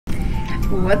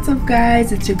What's up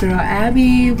guys, it's your girl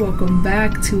Abby. Welcome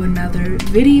back to another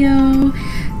video.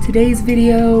 Today's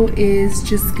video is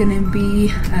just gonna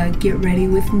be a get ready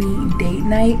with me date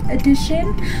night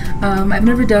edition. I've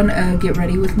never done a get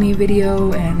ready with me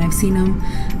video, and I've seen them,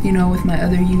 you know, with my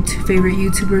other favorite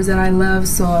YouTubers that I love,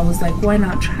 so I was like, why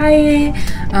not try it?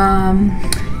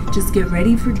 Just get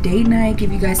ready for date night,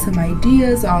 give you guys some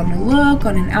ideas on a look,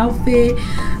 on an outfit.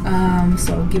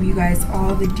 So I'll give you guys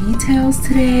all the details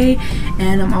today,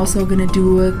 and I'm also gonna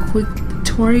do a quick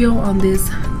tutorial on this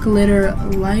glitter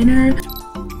liner.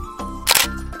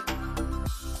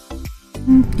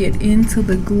 Get into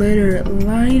the glitter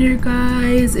liner,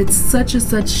 guys. It's such an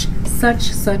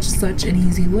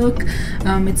easy look.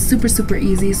 It's super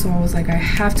easy, so I was like, I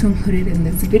have to include it in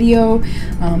this video.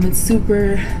 It's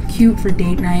super cute for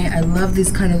date night. I love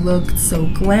this kind of look. It's so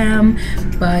glam,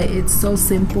 but it's so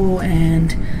simple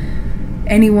and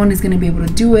anyone is going to be able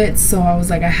to do it. So I was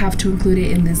like, I have to include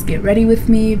it in this get ready with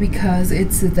me because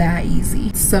it's that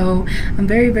easy. So I'm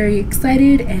very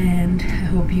excited, and I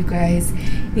hope you guys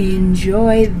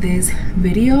enjoy this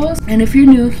video. And if you're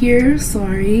new here,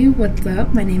 sorry, what's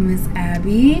up? My name is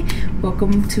Abby.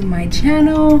 Welcome to my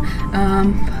channel.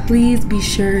 Please be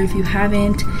sure, if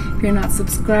you're not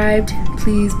subscribed,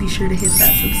 please be sure to hit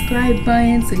that subscribe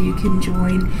button so you can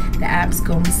join the Abs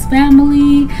Gomes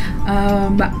family.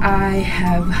 I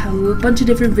have a bunch of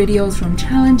different videos, from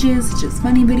challenges, just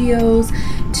funny videos,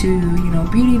 to, you know,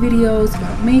 beauty videos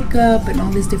about makeup and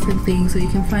all these different things. So you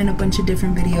can find a bunch of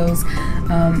different videos,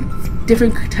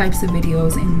 different types of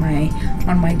videos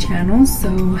on my channel.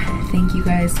 So thank you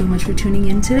guys so much for tuning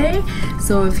in today.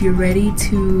 So if you're ready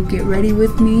to get ready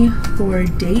with me for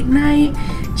date night,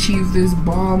 achieve this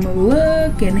bomb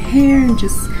look and hair and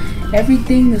just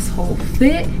everything, this whole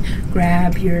fit,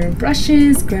 grab your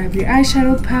brushes, grab your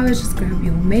eyeshadow palette, just grab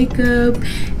your makeup,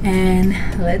 and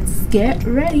let's get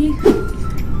ready.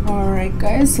 Alright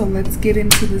guys, so let's get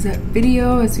into this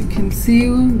video. As you can see,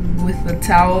 with the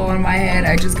towel on my head,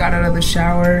 I just got out of the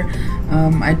shower.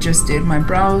 I just did my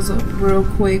brows real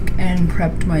quick and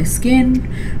prepped my skin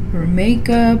for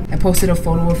makeup. I posted a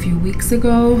photo a few weeks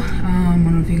ago. I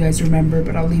don't know if you guys remember,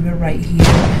 but I'll leave it right here.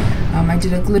 I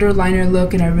did a glitter liner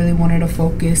look, and I really wanted to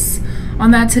focus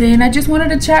on that today, and I just wanted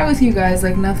to chat with you guys,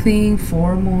 like nothing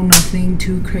formal, nothing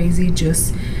too crazy,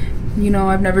 just, you know,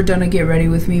 I've never done a get ready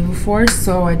with me before,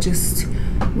 so I just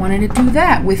wanted to do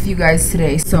that with you guys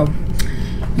today. So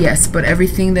yes, but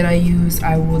everything that I use,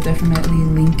 I will definitely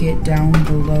link it down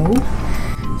below.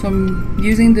 So I'm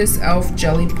using this e.l.f.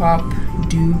 Jelly Pop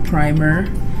Dew Primer.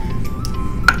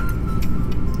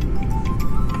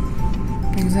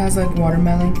 It has like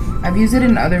watermelon. I've used it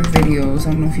in other videos.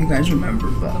 I don't know if you guys remember,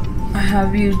 but I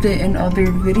have used it in other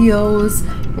videos.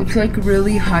 It's like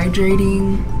really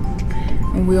hydrating.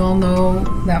 And we all know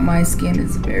that my skin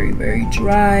is very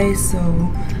dry, so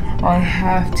I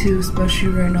have to, especially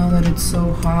right now that it's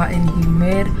so hot and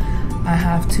humid, I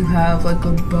have to have like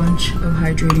a bunch of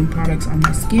hydrating products on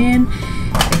my skin.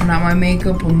 If not, my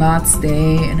makeup will not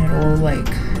stay and it'll like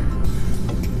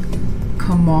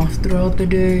come off throughout the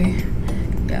day.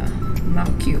 Yeah,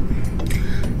 not cute.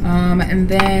 And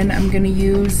then I'm gonna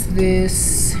use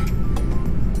this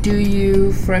Do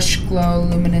You Fresh Glow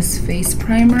Luminous Face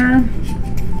Primer.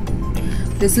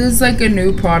 This is like a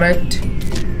new product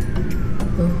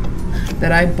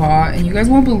that I bought, and you guys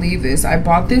won't believe this. I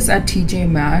bought this at TJ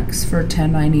Maxx for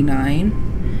 $10.99.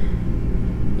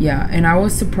 Yeah, and I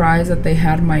was surprised that they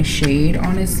had my shade,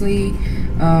 honestly.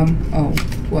 Oh,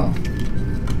 well,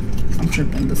 I'm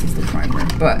tripping. This is the primer,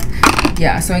 but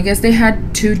yeah, so I guess they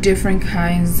had two different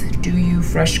kinds. Do You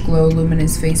Fresh Glow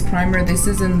Luminous Face Primer. This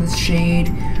is in the shade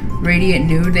Radiant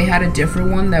Nude. They had a different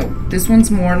one this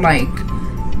one's more like,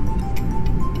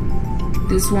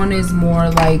 this one is more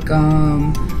like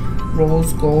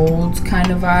rose gold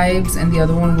kind of vibes, and the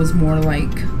other one was more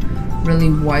like really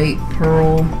white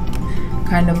pearl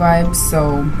kind of vibes.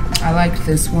 So I liked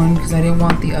this one because I didn't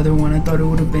want the other one. I thought it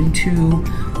would have been too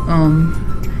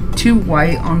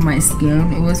white on my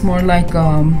skin. It was more like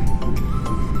I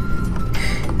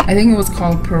think it was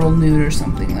called Pearl Nude or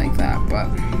something like that. But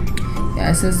yeah,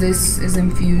 it says this is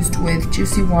infused with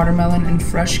juicy watermelon and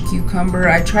fresh cucumber.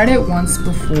 I tried it once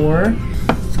before,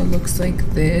 so it looks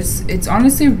like this. It's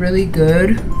honestly really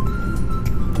good,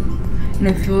 and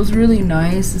it feels really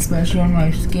nice, especially on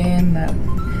my skin that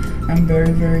I'm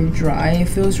very dry. It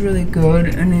feels really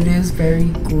good, and it is very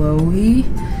glowy.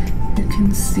 You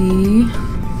can see.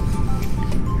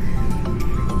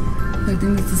 I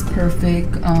think this is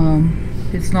perfect.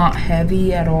 It's not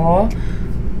heavy at all.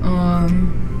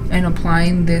 And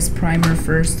applying this primer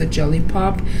first, the Jelly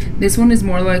Pop. This one is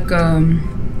more like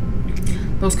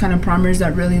those kind of primers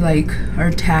that really like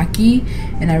are tacky,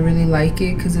 and I really like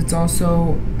it because it's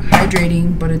also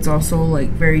hydrating, but it's also like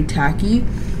very tacky.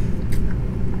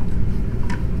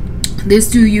 This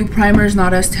Do You primer is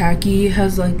not as tacky, it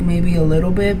has like maybe a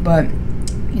little bit, but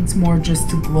it's more just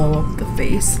to glow up the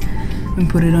face and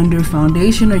put it under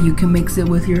foundation, or you can mix it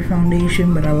with your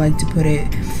foundation, but I like to put it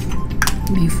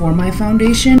before my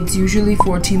foundation. It's usually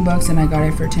 14 bucks and I got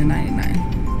it for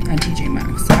 $10.99 at TJ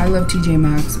Maxx. I love TJ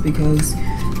Maxx because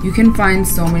you can find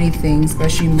so many things,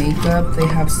 especially makeup. They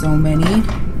have so many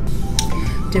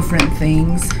different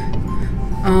things,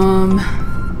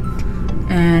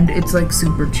 and it's like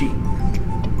super cheap.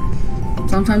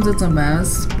 Sometimes it's a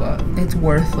mess, but it's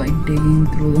worth like digging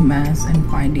through the mess and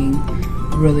finding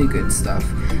really good stuff.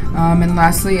 And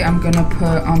lastly, I'm gonna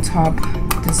put on top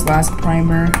this last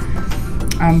primer.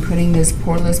 I'm putting this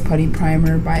Poreless Putty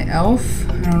Primer by e.l.f.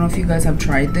 I don't know if you guys have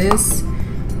tried this,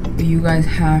 but you guys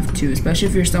have to, especially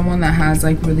if you're someone that has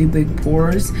like really big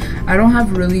pores. I don't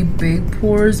have really big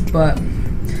pores, but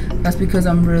that's because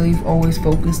I'm really always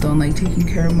focused on like taking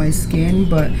care of my skin.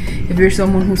 But if you're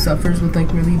someone who suffers with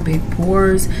like really big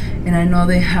pores, and I know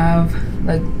they have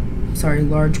like,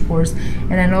 large pores,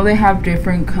 and I know they have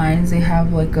different kinds. They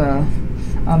have like a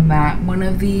matte one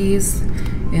of these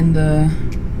in the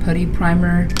Putty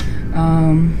Primer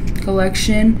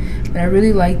collection, but I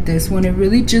really like this one. It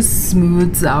really just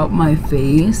smooths out my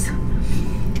face,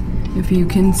 if you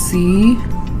can see,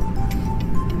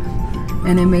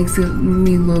 and it makes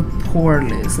me look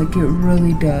poreless. Like, it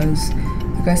really does.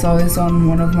 Like, I saw this on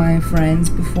one of my friends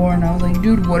before, and I was like,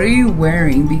 dude, what are you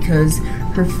wearing? Because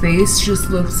her face just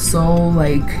looks so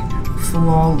like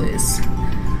flawless.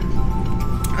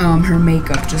 Her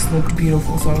makeup just looked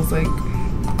beautiful, so I was like,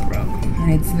 bro.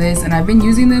 And it's this, and I've been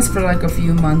using this for like a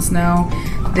few months now.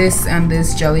 This and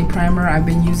this jelly primer, I've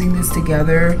been using this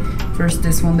together. First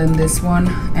this one, then this one,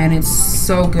 and it's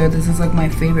so good. This is like my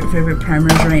favorite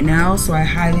primers right now, so I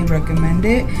highly recommend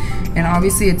it. And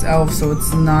obviously it's e.l.f., so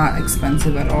it's not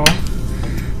expensive at all.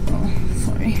 Oh,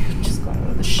 sorry, just got out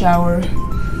of the shower.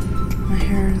 My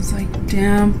hair is like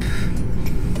damp,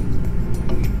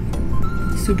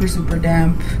 super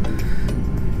damp.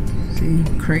 See,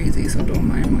 crazy, so don't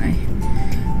mind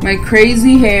my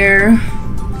crazy hair.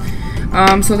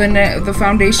 So then the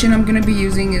foundation I'm gonna be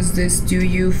using is this Do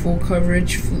You Full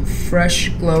Coverage Fresh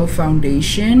Glow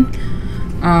Foundation.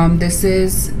 This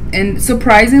is, and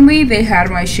surprisingly they had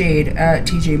my shade at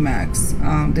TJ Maxx.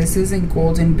 This is in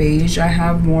Golden Beige. I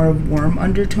have more of warm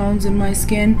undertones in my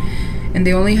skin, and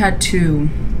they only had two,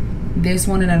 this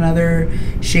one and another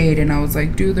shade, and I was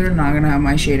like, dude, they're not gonna have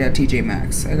my shade at TJ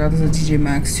Maxx. I got this at TJ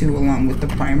Maxx too, along with the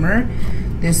primer.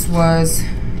 This was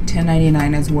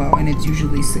 $10.99 as well, and it's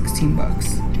usually 16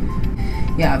 bucks.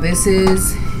 Yeah, this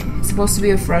is supposed to be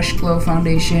a fresh glow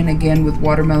foundation, again with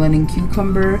watermelon and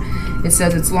cucumber. It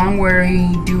says it's long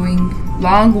wearing, dewy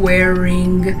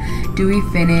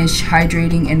finish,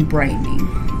 hydrating and brightening.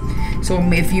 So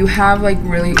if you have like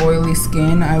really oily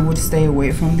skin, I would stay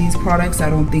away from these products. I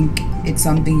don't think it's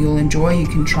something you'll enjoy. You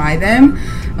can try them.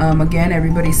 Again,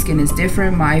 everybody's skin is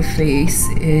different. My face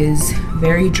is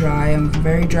very dry. I'm a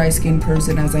very dry skin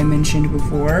person, as I mentioned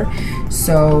before.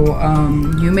 So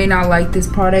you may not like this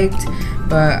product,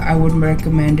 but I would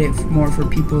recommend it more for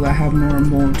people that have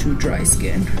normal to dry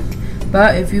skin.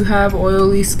 But if you have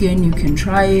oily skin, you can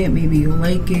try it. Maybe you'll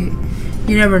like it.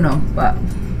 You never know. But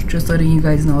just letting you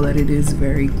guys know that it is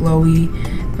very glowy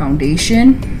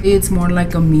foundation. It's more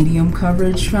like a medium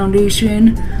coverage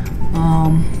foundation.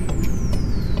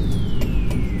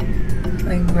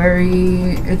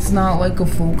 It's not like a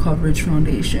full coverage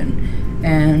foundation,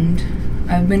 and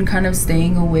I've been kind of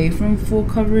staying away from full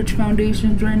coverage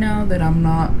foundations right now that I'm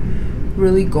not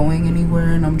really going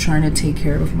anywhere and I'm trying to take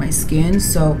care of my skin.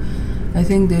 So I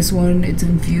think this one, it's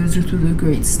infused with really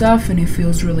great stuff and it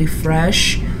feels really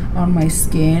fresh on my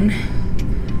skin.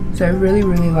 So I really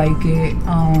like it.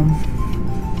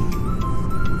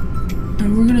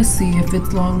 And we're gonna see if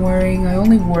it's long wearing. I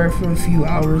only wore it for a few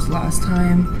hours last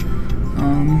time,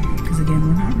 because again,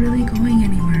 we're not really going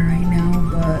anywhere right now,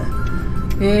 but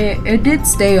it did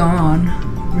stay on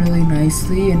really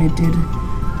nicely, and it did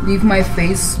leave my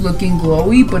face looking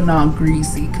glowy but not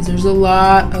greasy, because there's a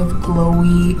lot of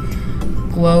glowy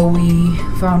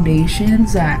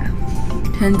foundations that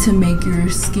tend to make your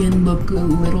skin look a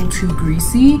little too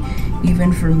greasy,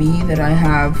 even for me that I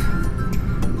have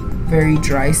very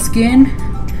dry skin.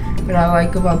 What I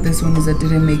like about this one is it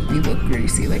didn't make me look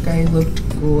greasy. Like, I looked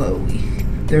glowy.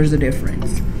 There's a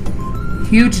difference,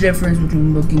 huge difference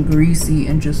between looking greasy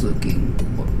and just looking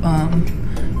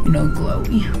you know,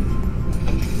 glowy.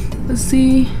 Let's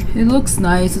see, it looks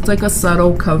nice. It's like a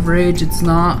subtle coverage. It's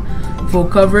not full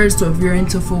coverage, so if you're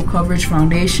into full coverage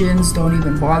foundations, don't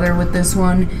even bother with this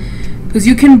one, because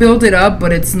you can build it up,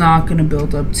 but it's not gonna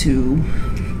build up to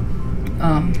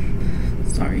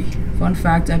sorry, fun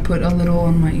fact, I put a little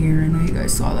on my ear. I know you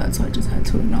guys saw that, so I just had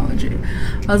to acknowledge it.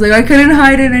 I was like, I couldn't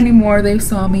hide it anymore. They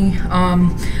saw me.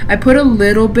 I put a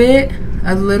little bit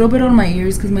on my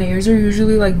ears, because my ears are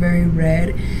usually like very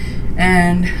red,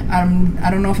 and I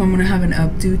don't know if I'm gonna have an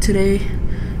updo today.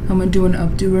 I'm gonna do an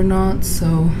updo or not,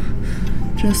 so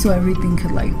just so everything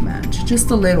could like match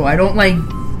just a little. I don't like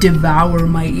devour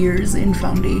my ears in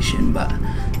foundation, but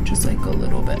just like a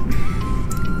little bit.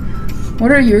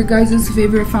 What are your guys'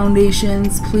 favorite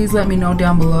foundations? Please let me know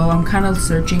down below. I'm kind of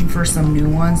searching for some new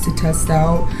ones to test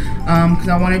out, because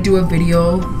I want to do a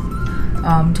video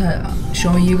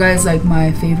showing you guys like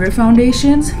my favorite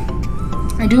foundations.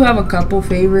 I do have a couple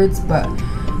favorites, but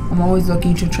I'm always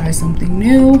looking to try something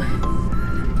new.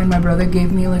 And my brother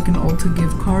gave me like an Ulta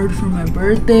gift card for my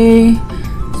birthday,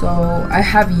 so I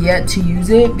have yet to use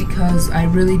it because I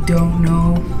really don't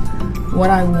know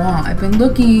what I want. I've been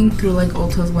looking through like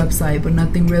Ulta's website, but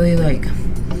nothing really like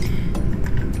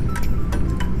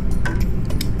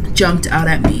jumped out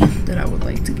at me that I would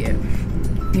like to get,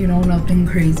 you know, nothing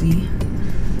crazy.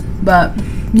 But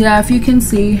yeah, if you can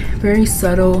see, very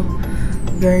subtle,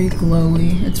 very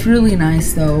glowy. It's really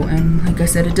nice though, and like I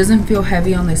said, it doesn't feel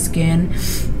heavy on the skin.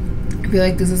 I feel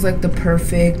like this is like the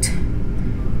perfect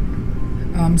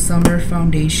summer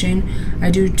foundation. I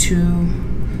do two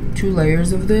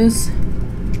layers of this,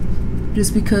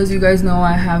 just because you guys know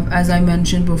I have, as I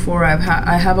mentioned before, I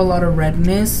have a lot of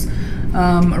redness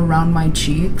around my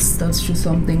cheeks. That's just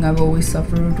something I've always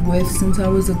suffered with since I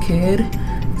was a kid,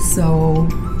 so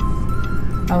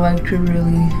I like to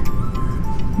really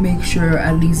make sure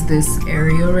at least this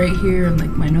area right here and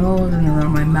like my nose and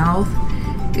around my mouth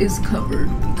is covered,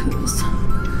 because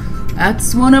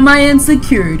that's one of my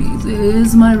insecurities,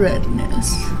 is my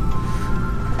redness.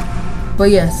 But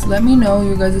yes, let me know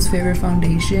your guys' favorite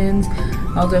foundations.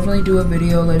 I'll definitely do a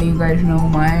video letting you guys know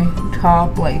my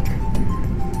top like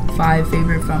 5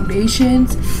 favorite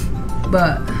foundations.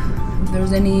 But if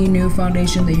there's any new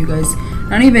foundation that you guys,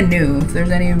 not even new, if there's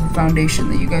any foundation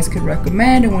that you guys could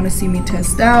recommend and want to see me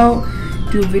test out,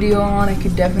 do a video on, I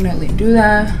could definitely do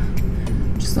that.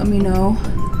 Just let me know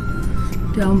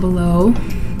down below.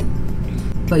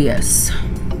 But yes,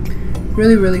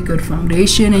 really good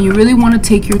foundation, and you really want to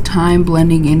take your time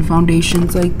blending in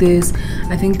foundations like this.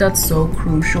 I think that's so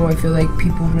crucial. I feel like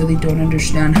people really don't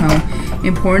understand how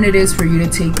important it is for you to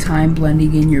take time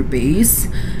blending in your base,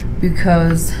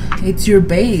 because it's your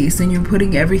base and you're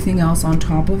putting everything else on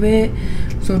top of it.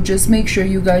 So just make sure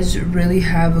you guys really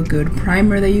have a good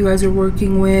primer that you guys are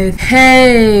working with.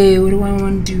 Hey, what do I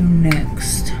want to do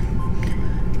next?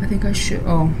 I think I should,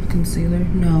 oh, concealer,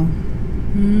 no.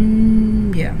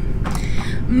 Yeah.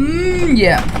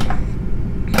 Yeah.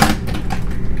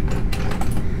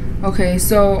 Okay,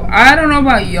 so I don't know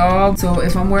about y'all, so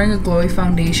if I'm wearing a glowy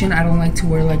foundation, I don't like to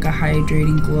wear like a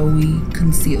hydrating glowy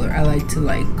concealer. I like to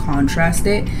like contrast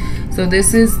it. So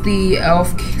this is the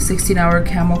e.l.f. 16-hour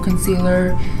camo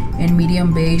concealer in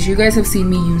medium beige. You guys have seen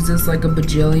me use this like a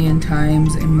bajillion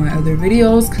times in my other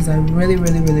videos because I really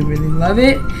love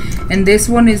it. And this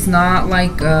one is not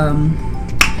like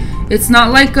it's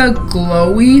not like a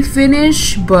glowy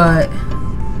finish, but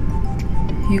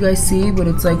you guys see, but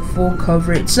it's like full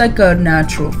coverage. It's like a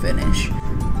natural finish.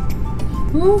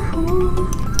 Woohoo!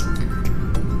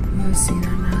 You guys see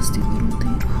that nasty little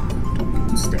thing? Don't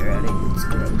even stare at it. It's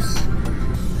gross.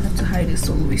 I have to hide it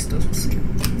so Luis doesn't see it.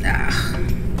 Ah.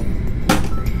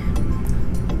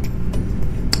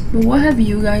 But what have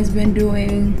you guys been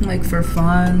doing, like for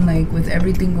fun, like with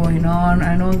everything going on?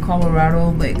 I know in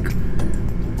Colorado, like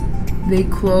they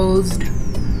closed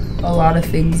a lot of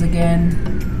things again.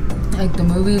 Like the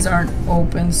movies aren't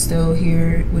open still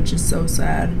here, which is so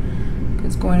sad,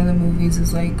 because going to the movies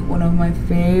is like one of my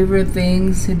favorite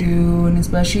things to do, and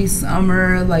especially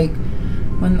summer, like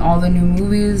when all the new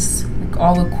movies, like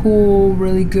all the cool,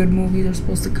 really good movies are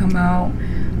supposed to come out.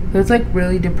 But it's like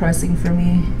really depressing for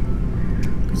me,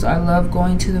 because I love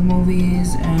going to the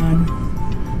movies, and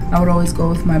I would always go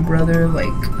with my brother.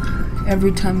 Like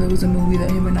every time there was a movie that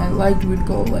him and I liked, we'd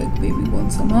go like maybe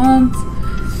once a month.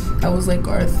 That was like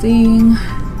our thing.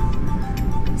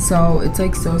 So it's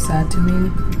like so sad to me.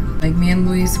 Like me and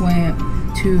Luis went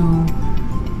to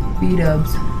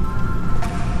B-Dubs,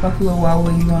 Buffalo Wild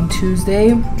Wings on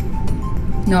Tuesday.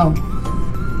 No,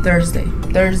 Thursday.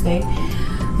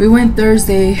 We went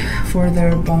Thursday for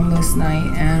their boneless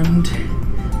night, and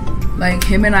like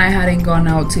him and I hadn't gone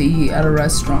out to eat at a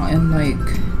restaurant in like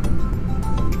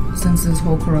since this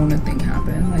whole corona thing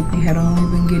happened. Like, we had only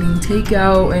been getting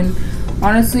takeout, and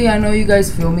honestly, I know you guys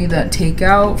feel me that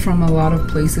takeout from a lot of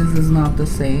places is not the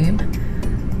same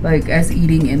like as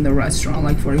eating in the restaurant.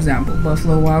 Like, for example,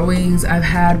 Buffalo Wild Wings, I've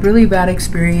had really bad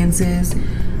experiences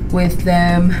with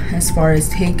them as far as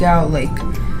takeout. Like,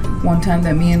 one time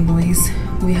that me and Luis,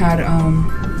 we had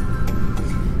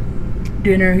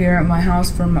dinner here at my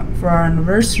house for our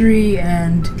anniversary,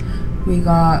 and we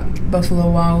got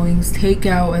Buffalo Wild Wings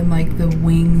takeout, and like the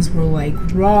wings were like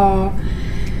raw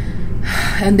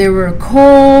and they were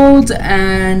cold,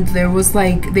 and there was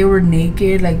like, they were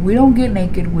naked. Like, we don't get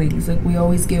naked wings. Like, we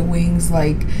always get wings,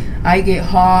 like I get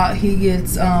hot, he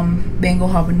gets mango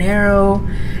habanero,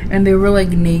 and they were like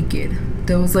naked.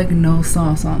 There was like no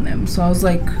sauce on them. So I was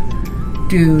like,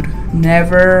 dude,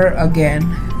 never again.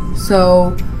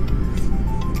 So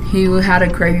he had a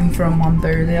craving for him on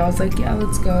Thursday. I was like, yeah,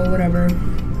 let's go, whatever.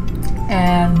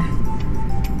 And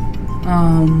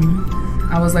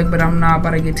I was like, but I'm not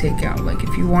about to get takeout. Like,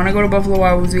 if you want to go to Buffalo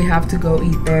Wild Wings, we have to go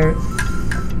eat there.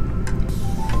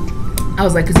 I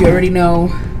was like, because you already know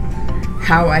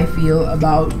how I feel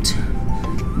about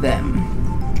them.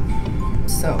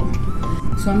 So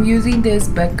I'm using this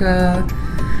Becca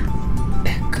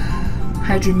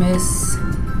Hydra-Mist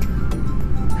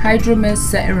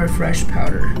Set and Refresh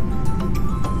powder.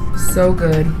 So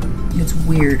good. It's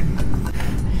weird.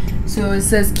 So it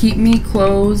says, keep me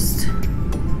closed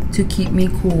to keep me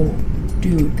cool.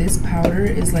 Dude, this powder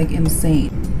is like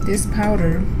insane. This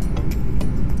powder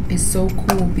is so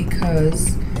cool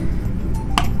because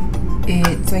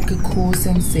it's like a cool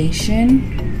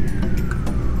sensation.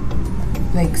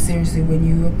 Like, seriously, when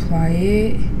you apply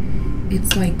it,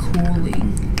 it's like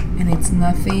cooling, and it's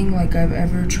nothing like I've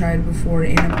ever tried before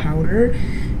in a powder.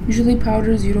 Usually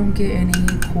powders, you don't get any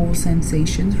cool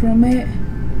sensations from it.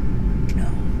 No,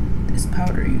 this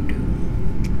powder you do.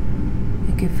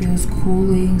 Like, it feels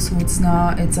cooling, so it's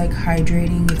like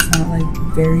hydrating. It's not like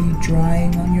very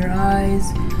drying on your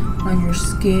eyes, on your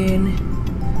skin.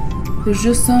 There's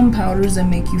just some powders that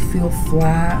make you feel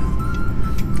flat,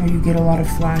 or you get a lot of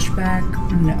flashback.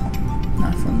 No,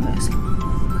 not from this.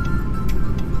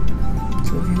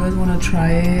 So if you guys want to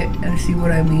try it and see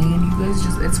what I mean, you guys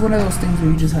just, it's one of those things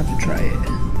where you just have to try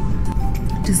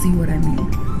it to see what I mean.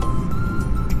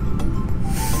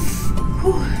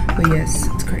 Whew. But yes,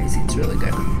 it's crazy. It's really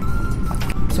good.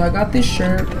 So I got this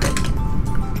shirt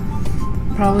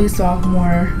probably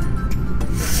sophomore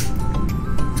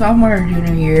or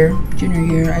junior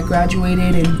year. I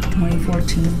graduated in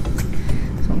 2014.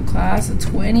 So I'm class of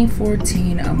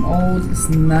 2014. I'm old. Let's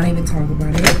not even talk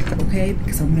about it, okay?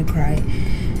 Because I'm gonna cry.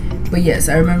 But yes,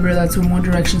 I remember that's when One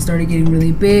Direction started getting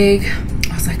really big.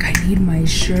 I was like, I need my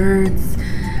shirts.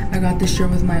 I got this shirt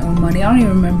with my own money. I don't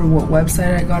even remember what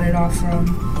website I got it off from,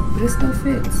 but it still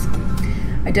fits.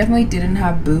 I definitely didn't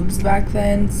have boobs back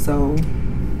then, so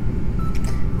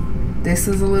this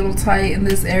is a little tight in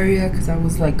this area because I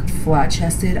was like flat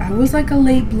chested. I was like a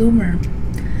late bloomer.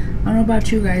 I don't know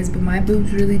about you guys, but my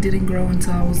boobs really didn't grow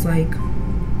until I was like,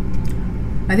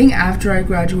 I think after I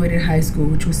graduated high school,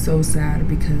 which was so sad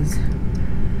because,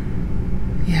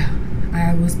 yeah,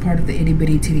 I was part of the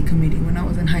Itty-Bitty committee when I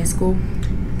was in high school.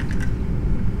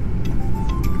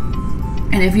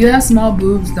 And if you have small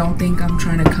boobs, don't think I'm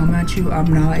trying to come at you.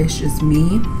 I'm not. It's just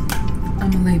me.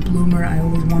 I'm a late bloomer. I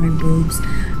always wanted boobs.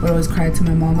 I would always cry to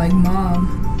my mom, like, Mom,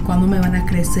 ¿cuándo me van a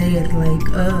crecer? Like,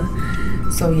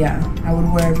 So yeah, I would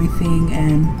wear everything,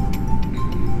 and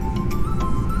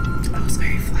I was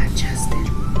very flat-chested.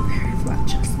 Very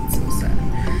flat-chested. So sad.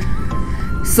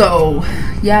 So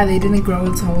yeah, they didn't grow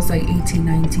until I was like 18,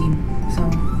 19. So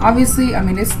obviously, I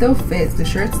mean, it still fits. The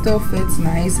shirt still fits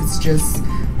nice. It's just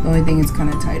the only thing is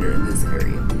kind of tighter in this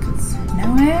area because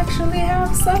now I actually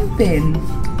have something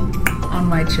on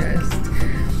my chest.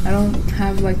 I don't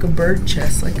have like a bird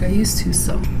chest like I used to,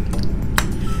 so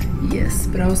yes.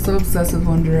 But I was so obsessed with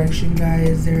One Direction,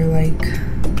 guys. They're like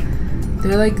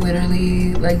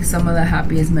literally like some of the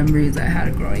happiest memories I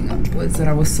had growing up was that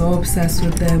I was so obsessed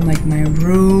with them. Like, my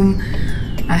room,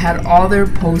 I had all their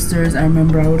posters. I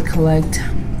remember I would collect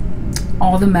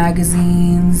all the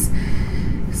magazines.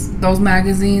 Those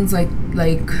magazines, like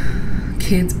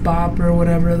Kids Bop or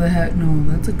whatever the heck. No,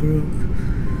 that's a group.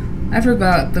 I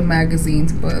forgot the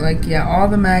magazines, but like, yeah, all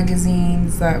the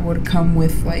magazines that would come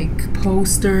with like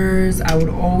posters. I would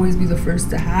always be the first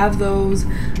to have those.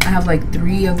 I have like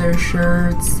 3 of their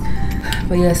shirts.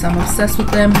 But yes, I'm obsessed with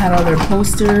them. Had all their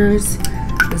posters.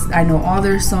 I know all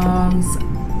their songs.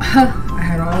 I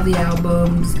had all the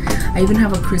albums. I even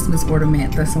have a Christmas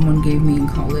ornament that someone gave me in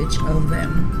college of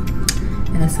them.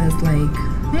 And it says like,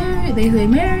 they say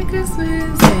Merry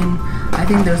Christmas, and I I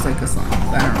think there's like a song,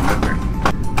 but I don't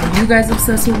remember. Are you guys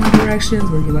obsessed with One Directions?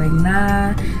 Were you like,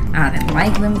 nah, I didn't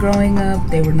like them growing up,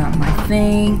 they were not my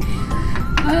thing?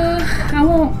 I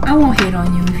won't hate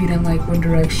on you if you didn't like One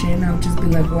Direction. I'll just be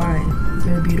like, why?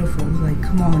 They're beautiful. Like,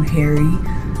 come on, Harry,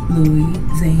 Louis,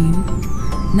 Zayn,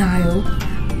 Niall,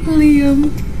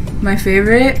 Liam. My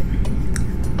favorite?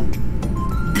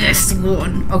 This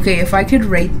one. Okay, if I could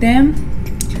rate them,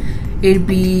 it'd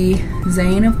be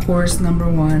Zayn, of course, number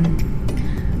 1.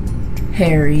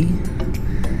 Harry.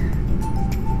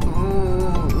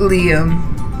 Oh, Liam.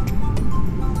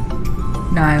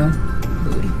 Niall.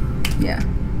 Louis. Yeah.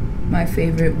 My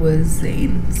favorite was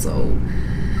Zayn. So,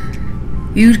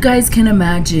 you guys can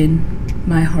imagine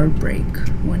my heartbreak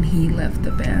when he left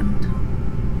the band.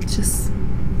 Just,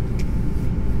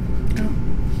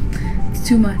 it's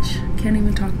too much. Can't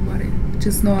even talk about it.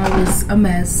 Just know I was a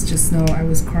mess. Just know I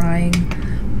was crying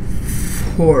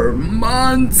for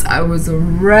months. I was a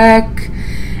wreck.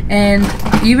 And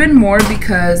even more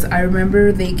because I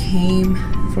remember they came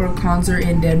for a concert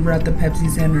in Denver at the Pepsi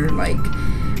Center, like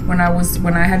when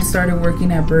I had started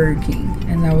working at Burger King,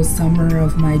 and that was summer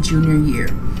of my junior year.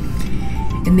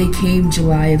 And they came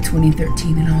July of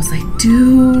 2013, and I was like,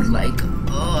 dude, like,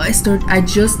 oh, I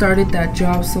just started that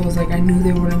job, so I was like, I knew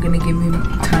they weren't gonna give me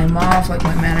time off. Like,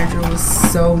 my manager was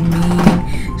so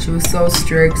mean, she was so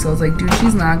strict, so I was like, dude,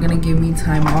 she's not gonna give me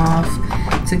time off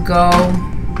to go.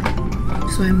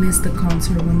 So I missed the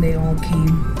concert when they all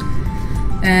came.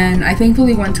 And I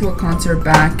thankfully went to a concert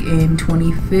back in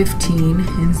 2015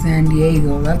 in San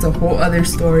Diego. That's a whole other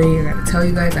story. I gotta tell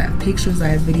you guys, I have pictures, I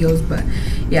have videos, but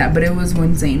yeah, but it was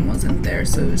when Zayn wasn't there,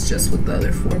 so it was just with the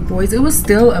other 4 boys. It was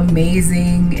still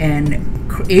amazing and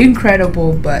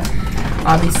incredible, but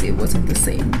obviously it wasn't the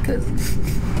same because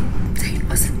Zayn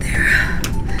wasn't there.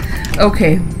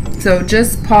 Okay, so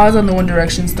just pause on the One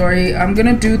Direction story. I'm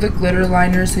gonna do the glitter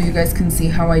liner so you guys can see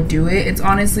how I do it. It's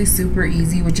honestly super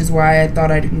easy, which is why I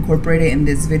thought I'd incorporate it in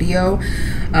this video.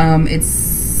 It's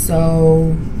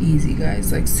so easy,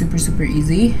 guys, like super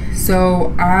easy.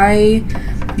 So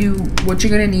what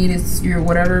you're gonna need is your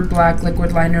whatever black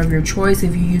liquid liner of your choice.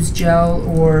 If you use gel,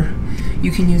 or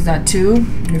you can use that too,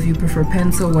 if you prefer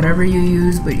pencil, whatever you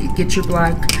use, but you get your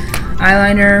black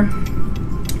eyeliner.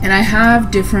 And I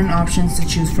have different options to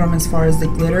choose from as far as the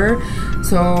glitter.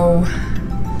 So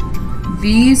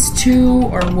these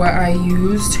 2 are what I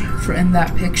used for in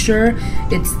that picture.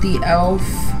 It's the e.l.f.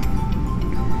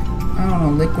 I don't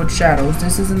know, liquid shadows.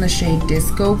 This is in the shade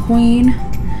Disco Queen.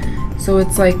 So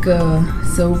it's like a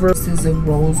silver. This is a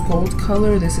rose gold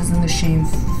color. This is in the shade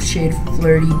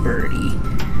Flirty Birdie.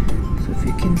 So if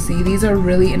you can see, these are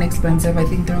really inexpensive. I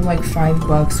think they're like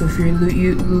 $5. So if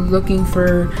you're looking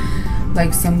for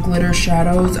like some glitter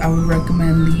shadows, I would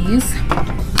recommend these.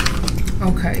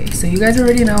 Okay, so you guys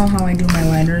already know how I do my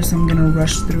liner, so I'm gonna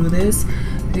rush through this.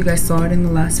 If you guys saw it in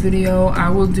the last video, I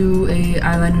will do a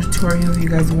eyeliner tutorial if you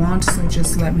guys want, so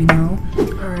just let me know.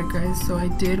 Alright guys, so I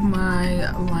did my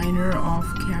liner off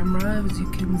camera. As you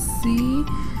can see,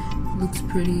 it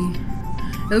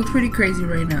looks pretty crazy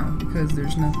right now because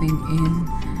there's nothing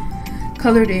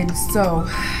colored in. So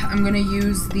I'm gonna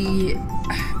use the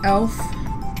e.l.f.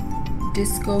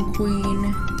 Disco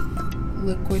Queen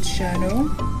liquid shadow.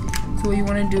 So what you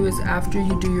want to do is, after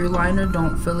you do your liner,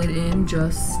 don't fill it in,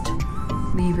 just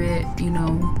leave it, you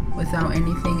know, without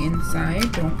anything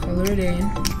inside. Don't color it in.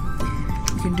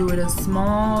 You can do it as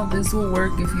small. This will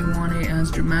work if you want it as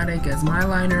dramatic as my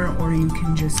liner, or you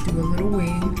can just do a little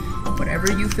wing, whatever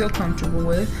you feel comfortable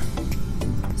with.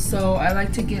 So I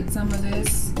like to get some of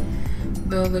this,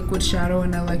 the liquid shadow,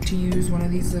 and I like to use one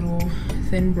of these little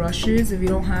thin brushes. If you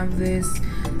don't have this,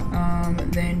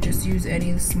 then just use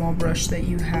any small brush that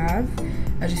you have.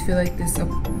 I just feel like this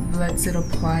lets it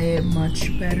apply it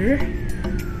much better.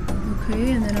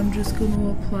 Okay, and then I'm just going to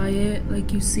apply it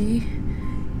like you see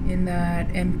in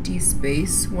that empty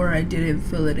space where I didn't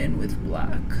fill it in with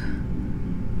black.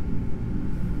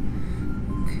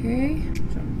 Okay,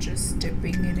 so I'm just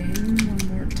dipping it in one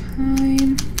more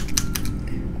time.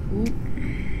 Ooh.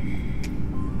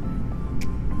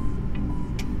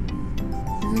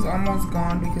 This is almost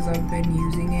gone because I've been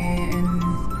using it and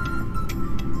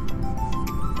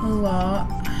a lot,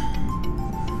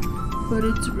 but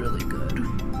it's really good.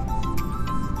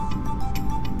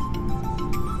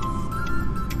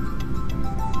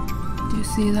 Do you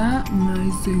see that?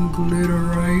 Nice and glitter,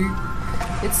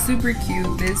 right? It's super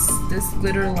cute. This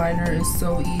glitter liner is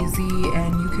so easy,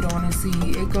 and you could honestly,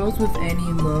 it goes with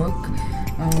any look.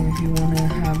 If you want to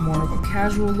have more of a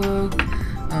casual look,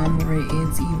 right,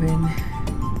 it's even,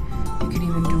 you can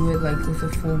even do it like with a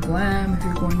full glam if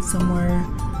you're going somewhere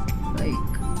like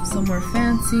somewhere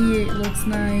fancy, it looks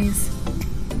nice.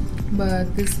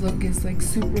 But this look is like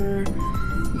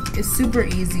it's super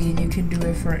easy, and you can do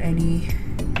it for any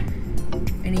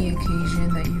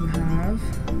occasion that you have.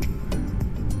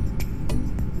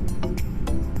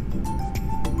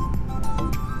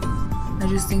 I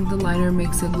just think the liner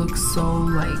makes it look so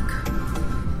like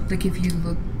if you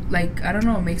look like, I don't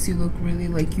know, it makes you look really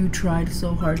like you tried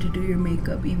so hard to do your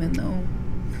makeup even though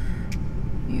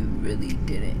you really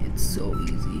didn't. It's so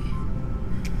easy.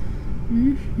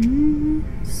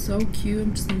 So cute.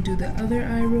 I'm just gonna do the other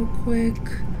eye real quick.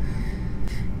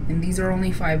 And these are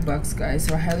only $5, guys,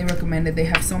 so I highly recommend it. They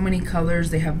have so many colors.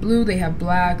 They have blue, they have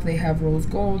black, they have rose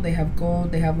gold, they have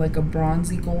gold, they have like a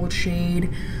bronzy gold shade.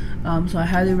 So I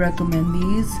highly recommend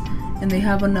these. And they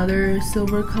have another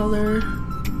silver color.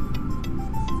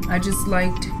 I just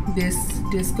liked this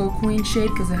Disco Queen shade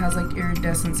because it has like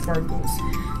iridescent sparkles,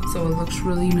 so it looks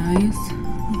really nice.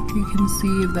 You can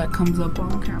see if that comes up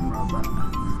on camera, but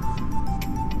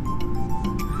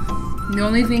the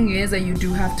only thing is that you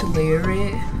do have to layer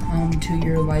it to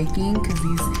your liking, because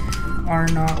these are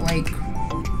not like,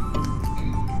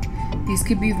 these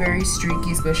could be very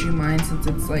streaky, especially mine since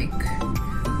it's like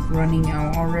running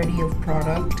out already of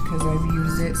product because I've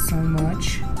used it so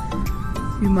much.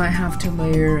 You might have to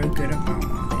layer a good amount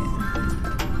on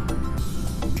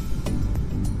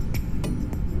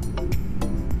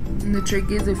it. And the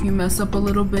trick is, if you mess up a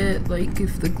little bit, like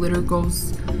if the glitter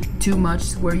goes too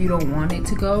much where you don't want it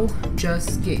to go,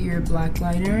 just get your black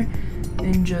liner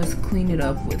and just clean it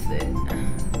up with it.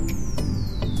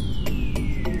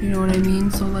 You know what I mean?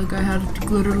 So like I had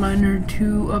glitter liner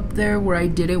 2 up there where I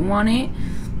didn't want it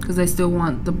because I still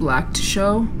want the black to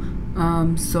show.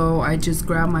 So I just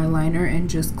grabbed my liner and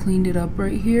just cleaned it up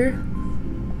right here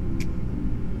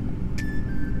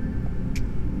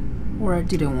where I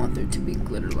didn't want there to be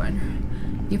glitter liner.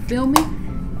 You feel me?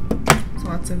 So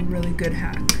that's a really good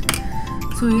hack.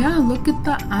 So yeah, look at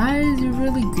the eyes. You're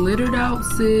really glittered out,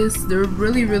 sis. They're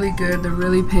really, really good. They're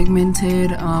really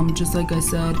pigmented, just like I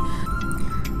said.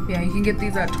 Yeah, you can get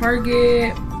these at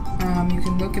Target. You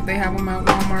can look if they have them at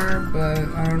Walmart, but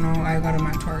I don't know, I got them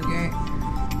at Target.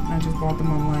 I just bought them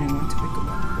online and went to pick them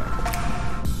up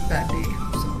that day.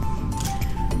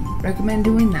 So recommend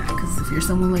doing that, because if you're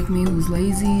someone like me who's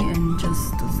lazy and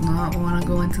just does not want to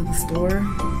go into the store,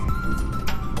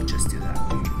 just do that.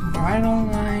 Buy it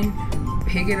online,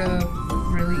 pick it up,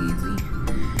 really easy.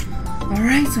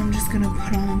 Alright, so I'm just gonna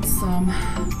put on some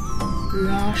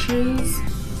lashes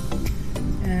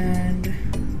and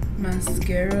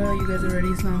mascara. You guys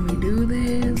already saw me do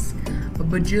this a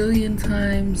bajillion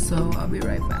times, so I'll be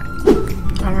right back.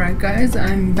 Alright guys,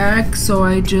 I'm back. So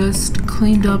I just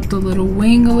cleaned up the little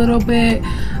wing a little bit.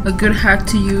 A good hack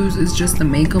to use is just the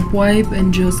makeup wipe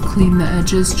and just clean the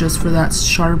edges just for that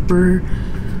sharper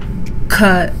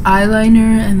cut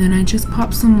eyeliner. And then I just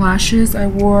popped some lashes. I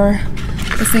wore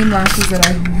the same lashes that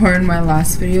I wore in my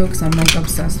last video because I'm like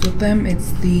obsessed with them.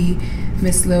 It's the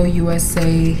Miss Lil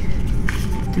USA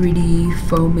 3D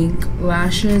Faux Mink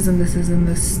lashes, and this is in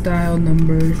the style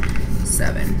number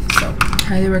 7. So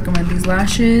highly recommend these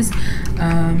lashes.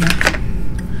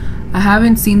 I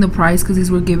haven't seen the price because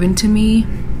these were given to me,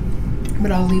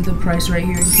 but I'll leave the price right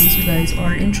here in case you guys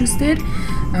are interested.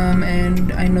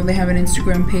 And I know they have an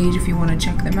Instagram page if you want to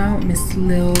check them out, Miss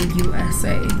Lil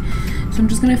USA. So I'm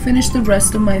just gonna finish the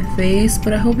rest of my face,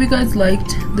 but I hope you guys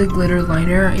liked the glitter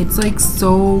liner. It's like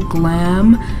so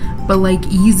glam, but like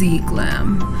easy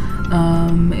glam.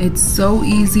 It's so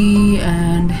easy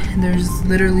and there's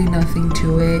literally nothing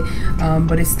to it,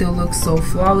 but it still looks so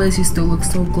flawless. You still look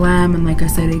so glam, and like I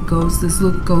said, this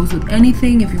look goes with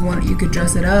anything. If you want, you could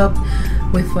dress it up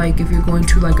with, like, if you're going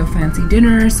to like a fancy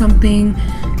dinner or something,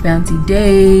 fancy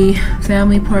day,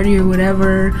 family party or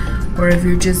whatever, or if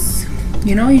you're just,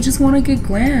 you know, you just want to get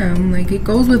glam. Like, it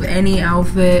goes with any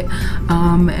outfit,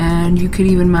 and you could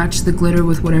even match the glitter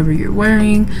with whatever you're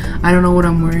wearing. I don't know what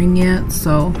I'm wearing yet,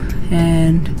 so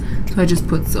I just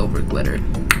put silver glitter.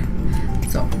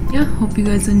 So yeah, hope you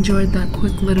guys enjoyed that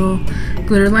quick little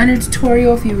glitter liner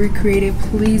tutorial. If you recreate it,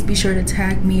 please be sure to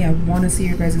tag me. I want to see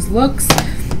your guys' looks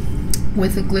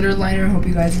with the glitter liner. I hope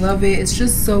you guys love it. It's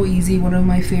just so easy. One of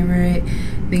my favorite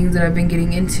things that I've been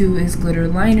getting into is glitter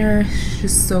liner. It's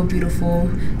just so beautiful,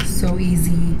 so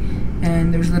easy,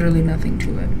 and there's literally nothing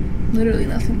to it. Literally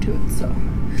nothing to it. So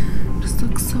it just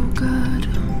looks so good.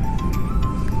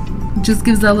 It just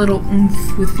gives that little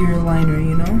oomph with your liner,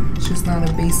 you know? It's just not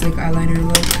a basic eyeliner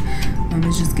look.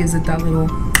 It just gives it that little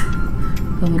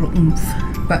oomph.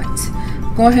 But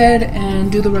go ahead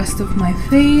and do the rest of my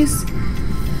face.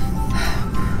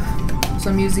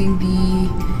 So I'm using the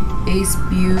Ace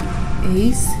Beaut,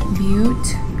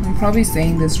 I I'm probably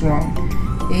saying this wrong.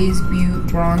 Ace Beauty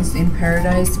Bronzed in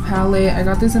Paradise palette. I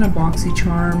got this in a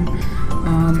BoxyCharm,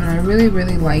 and I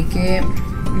really like it.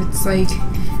 It's like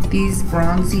these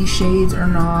bronzy shades are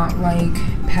not like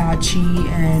patchy,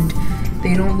 and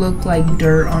they don't look like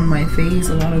dirt on my face.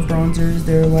 A lot of bronzers,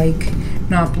 they're like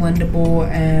not blendable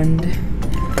and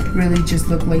really just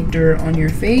look like dirt on your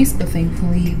face, but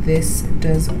thankfully this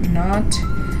does not.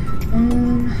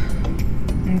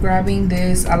 I'm grabbing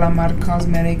this Alamar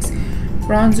Cosmetics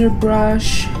bronzer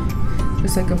brush,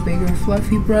 just like a bigger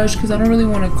fluffy brush, because I don't really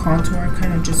want to contour. I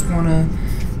kind of just want to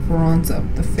bronze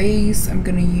up the face. I'm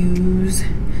gonna use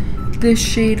this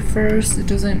shade first. It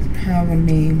doesn't have a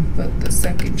name, but the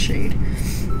second shade.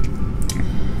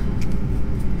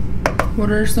 What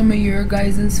are some of your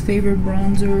guys' favorite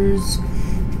bronzers?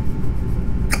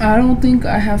 I don't think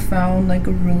I have found like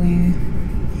a really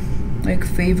like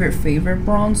favorite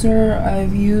bronzer.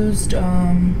 I've used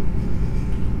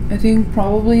I think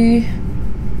probably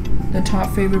the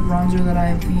top favorite bronzer that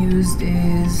I've used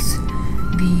is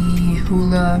the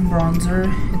Hoola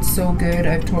bronzer. It's so good.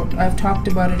 I've talked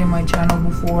about it in my channel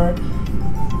before.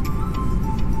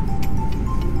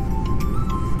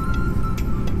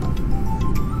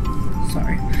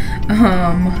 Sorry.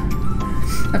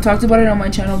 I've talked about it on my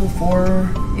channel before.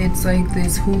 It's like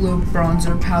this Hoola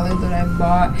bronzer palette that I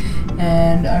bought,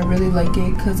 and I really like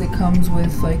it because it comes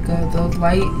with like the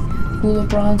light Hoola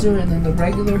bronzer and then the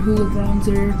regular Hoola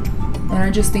bronzer, and I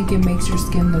just think it makes your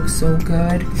skin look so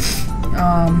good.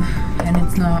 And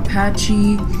it's not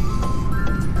patchy.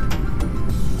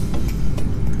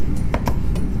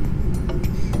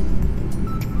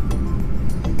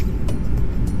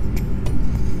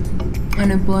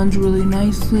 And it blends really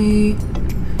nicely,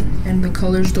 and the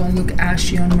colors don't look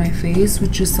ashy on my face,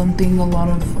 which is something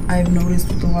I've noticed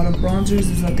with a lot of bronzers,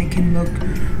 is that they can look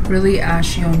really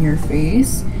ashy on your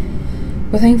face.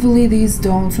 But thankfully these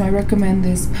don't, so I recommend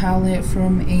this palette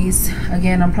from Ace.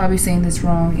 Again, I'm probably saying this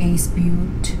wrong. Ace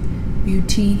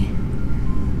Beauty.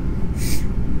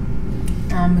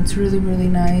 It's really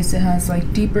nice. It has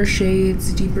like deeper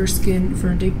shades, deeper skin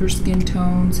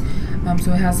tones.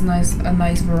 So it has a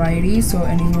nice variety, so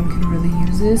anyone can really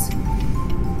use this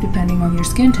depending on your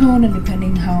skin tone and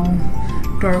depending how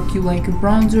dark you like your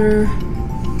bronzer,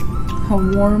 how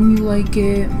warm you like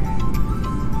it.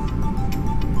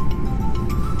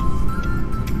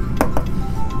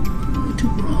 To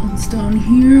bronze down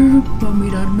here, para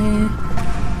mirarme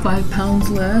 5 pounds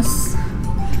less,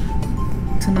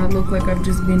 to not look like I've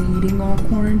just been eating all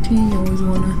quarantine. You always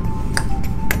want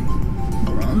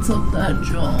to bronze up that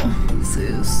jaw,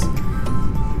 sis.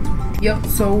 Yep,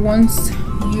 so once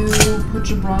you put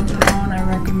your bronzer on, I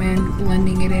recommend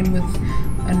blending it in with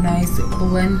a nice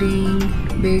blending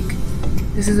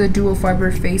this is a dual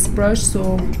fiber face brush,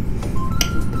 so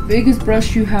the biggest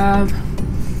brush you have,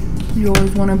 you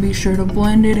always want to be sure to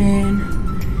blend it in.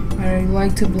 I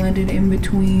like to blend it in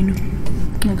between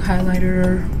like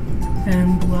highlighter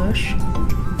and blush.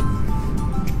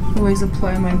 Always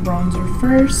apply my bronzer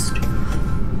first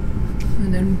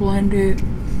and then blend it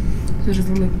so it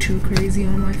doesn't look too crazy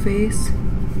on my face.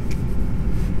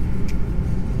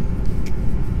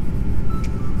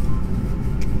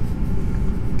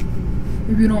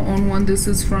 If you don't own one, this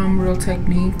is from Real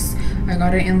Techniques. I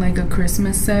got it in like a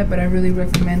Christmas set, but I really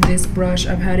recommend this brush.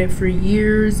 I've had it for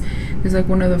years. It's like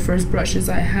one of the first brushes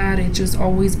I had. It just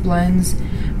always blends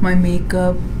my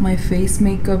makeup, my face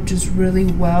makeup just really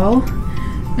well,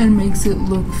 and makes it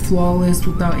look flawless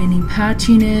without any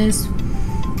patchiness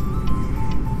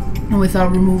and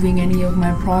without removing any of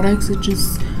my products. It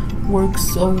just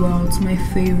works so well. It's my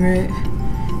favorite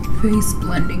face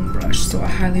blending brush, so I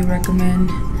highly recommend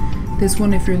this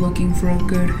one if you're looking for a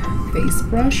good face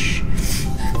brush.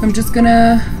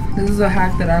 This is a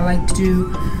hack that I like to do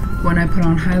when I put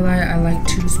on highlight. I like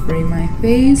to spray my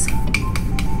face.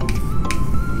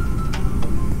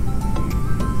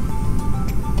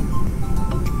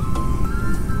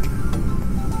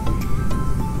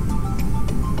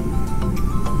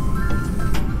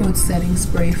 With setting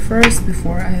spray first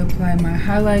before I apply my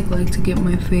highlight. I like to get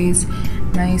my face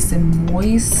nice and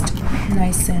moist,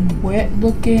 nice and wet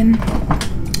looking,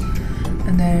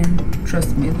 and then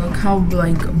trust me, look how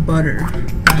like butter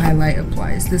the highlight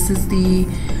applies. This is the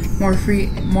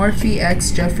Morphe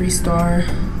X Jeffree Star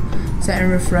Set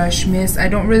and Refresh Mist. I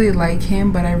don't really like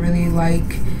him, but I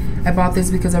bought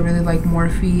this because I really like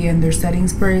Morphe and their setting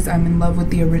sprays. I'm in love with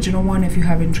the original one. If you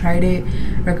haven't tried it,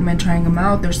 I recommend trying them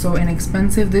out. They're so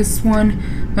inexpensive. This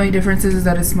one, the only difference is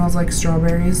that it smells like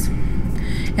strawberries.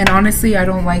 And honestly, I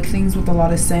don't like things with a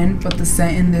lot of scent, but the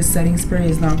scent in this setting spray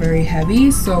is not very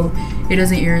heavy, so it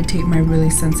doesn't irritate my really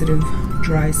sensitive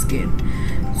dry skin.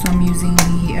 So I'm using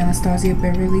the Anastasia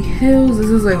Beverly Hills. This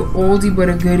is like oldie but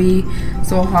a goodie.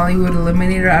 So Hollywood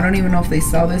Eliminator. I don't even know if they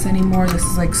sell this anymore. This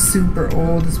is like super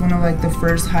old. It's one of like the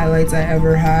first highlights I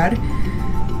ever had.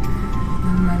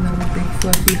 And my little big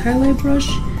fluffy highlight brush.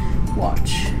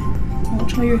 Watch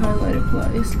how your highlight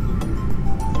applies.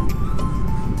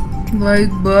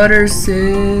 Like butter,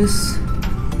 sis.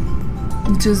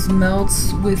 It just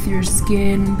melts with your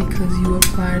skin because you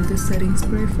applied the setting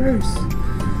spray first.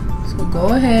 So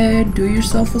go ahead, do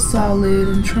yourself a solid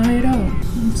and try it out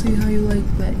and see how you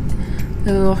like that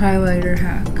little highlighter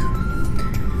hack.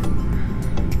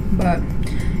 But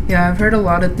yeah, I've heard a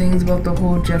lot of things about the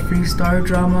whole Jeffree Star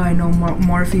drama. I know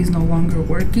Morphe's no longer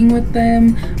working with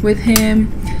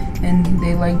him, and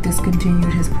they like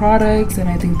discontinued his products, and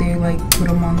I think they like put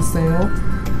them on sale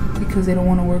because they don't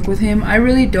want to work with him. I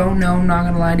really don't know, I'm not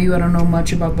gonna lie to you. I don't know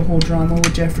much about the whole drama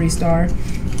with Jeffree Star.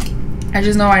 I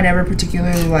just know I never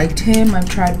particularly liked him. I've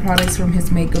tried products from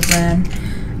his makeup brand.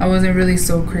 I wasn't really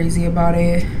so crazy about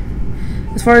it.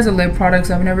 As far as the lip products,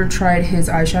 I've never tried his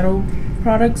eyeshadow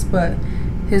products, but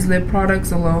his lip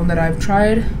products alone that I've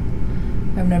tried,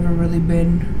 I've never really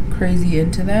been crazy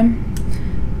into them.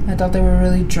 I thought they were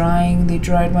really drying. They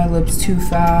dried my lips too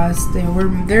fast.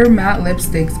 They're matte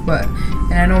lipsticks,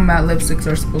 and I know matte lipsticks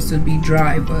are supposed to be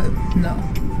dry, but no.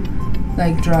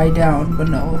 Like dry down, but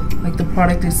no. Like the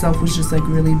product itself was just like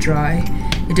really dry.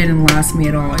 It didn't last me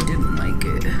at all. I didn't like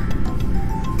it.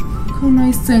 Look how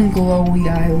nice and glowy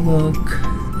I look.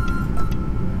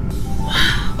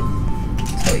 Wow.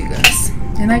 So you guys,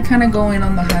 and I kind of go in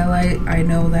on the highlight. I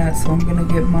know that, so I'm gonna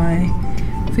get my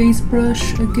face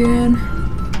brush again.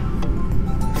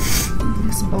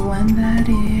 Just blend that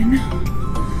in.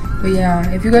 But yeah,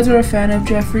 if you guys are a fan of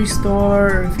Jeffree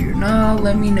Star, or if you're not,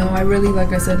 let me know. I really,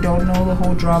 like I said, don't know the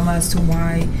whole drama as to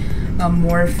why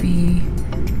Morphe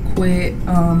quit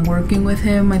working with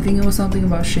him. I think it was something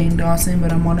about Shane Dawson,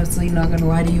 but I'm honestly not gonna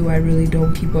lie to you, I really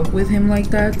don't keep up with him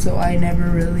like that, so I never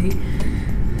really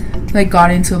like got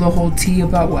into the whole tea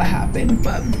about what happened.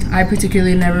 But I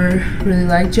particularly never really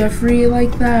liked Jeffree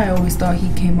like that. I always thought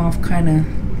he came off kind of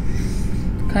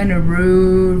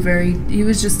rude, he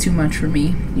was just too much for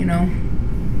me, you know?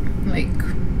 Like,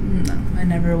 no, I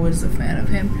never was a fan of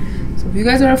him. So if you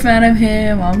guys are a fan of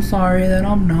him, I'm sorry that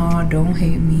I'm not, don't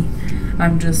hate me.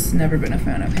 I'm just never been a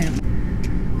fan of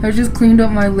him. I just cleaned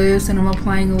up my lips and I'm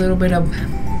applying a little bit of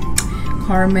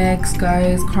Carmex,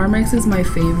 guys. Carmex is my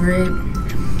favorite.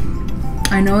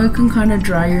 I know it can kind of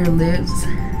dry your lips.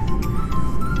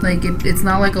 Like, it's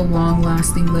not like a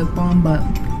long-lasting lip balm, but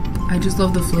I just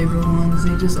love the flavor ones.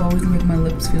 They just always make my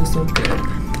lips feel so good.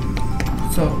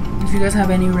 So if you guys have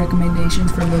any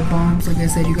recommendations for lip balms, like I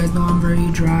said, you guys know I'm a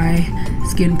very dry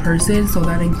skin person, so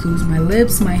that includes my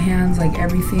lips, my hands, like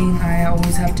everything. I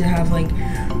always have to have like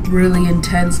really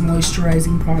intense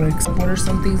moisturizing products. What are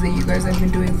some things that you guys have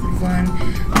been doing for fun?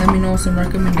 Let me know some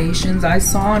recommendations. I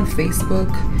saw on Facebook,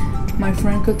 my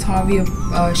friend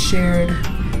Katavia shared,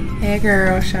 hey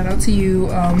girl, shout out to you.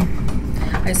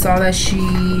 I saw that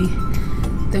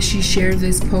she shared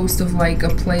this post of like a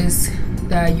place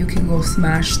that you can go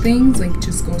smash things, like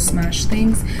just go smash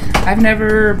things. I've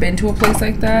never been to a place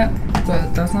like that,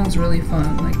 but that sounds really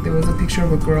fun. Like there was a picture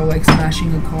of a girl like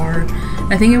smashing a car.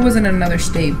 I think it was in another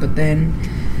state, but then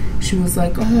she was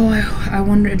like, oh, I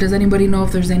wonder, does anybody know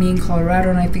if there's any in Colorado?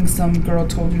 And I think some girl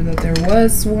told her that there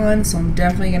was one, so I'm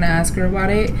definitely gonna ask her about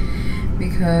it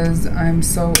because I'm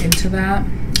so into that.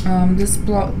 This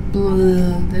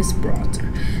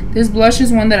blush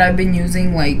is one that I've been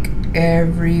using like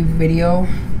every video.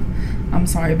 I'm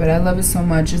sorry, but I love it so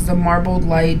much. It's the Marbled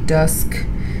Light Dusk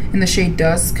in the shade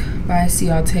Dusk by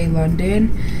Ciate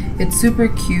London. It's super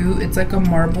cute. It's like a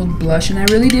marbled blush, and I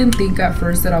really didn't think at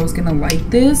first that I was gonna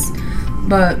like this,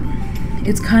 but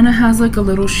it kind of has like a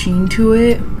little sheen to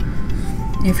it.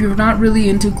 If you're not really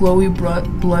into glowy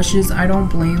blushes, I don't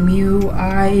blame you.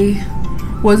 I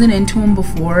wasn't into them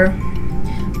before,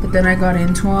 but then I got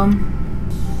into them.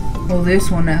 Well, this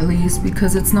one at least,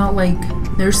 because it's not like,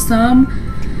 there's some,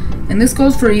 and this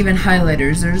goes for even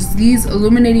highlighters, there's these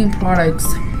illuminating products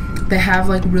that have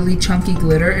like really chunky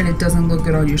glitter and it doesn't look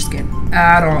good on your skin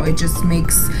at all. It just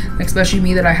makes, especially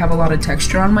me that I have a lot of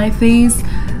texture on my face,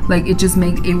 like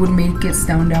it would make it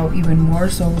stand out even more.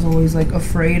 So I was always like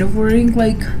afraid of wearing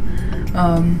like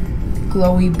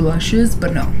glowy blushes,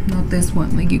 but no, not this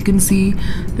one. Like you can see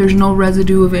there's no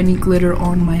residue of any glitter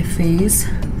on my face.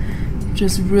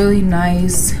 Just really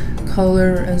nice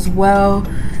color as well,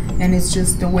 and it's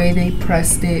just the way they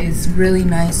pressed it is really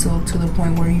nice, so to the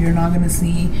point where you're not gonna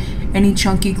see any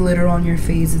chunky glitter on your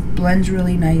face. It blends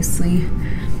really nicely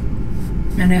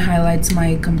and it highlights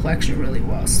my complexion really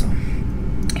well. So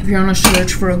If you're on a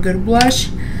search for a good blush,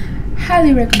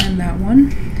 highly recommend that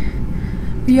one.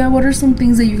 But yeah, what are some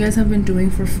things that you guys have been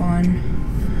doing for fun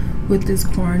with this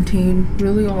quarantine?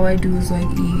 Really all I do is like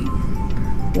eat,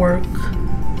 work,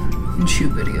 and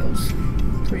shoot videos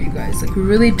for you guys. Like we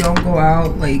really don't go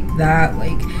out like that.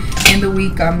 Like in the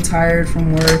week I'm tired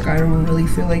from work, I don't really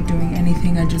feel like doing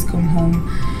anything. I just come home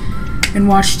and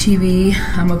watch TV.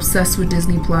 I'm obsessed with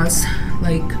Disney Plus.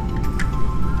 Like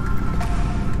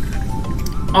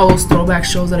all those throwback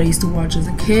shows that I used to watch as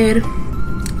a kid,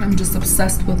 I'm just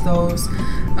obsessed with those.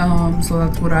 So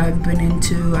that's what I've been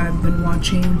into. I've been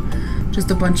watching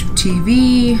just a bunch of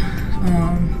TV.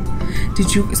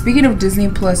 Speaking of Disney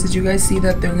Plus, did you guys see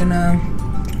that they're gonna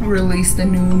release the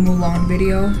new Mulan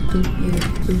video,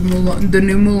 the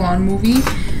new Mulan movie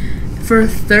for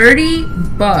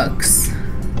 $30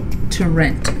 to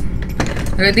rent?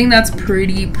 Like, I think that's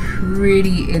pretty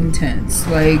intense.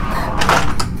 Like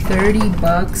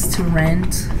 $30 to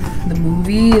rent the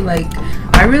movie. Like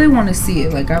I really want to see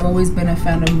it. Like I've always been a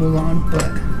fan of Mulan, but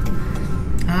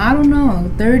I don't know,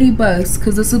 $30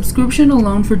 because the subscription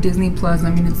alone for Disney Plus, I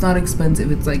mean, it's not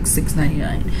expensive. It's like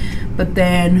 $6.99. But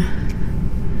then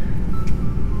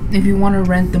if you want to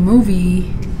rent the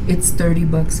movie, it's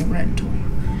 $30 a rental.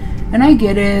 And I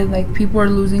get it, like people are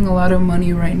losing a lot of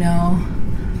money right now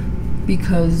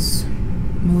because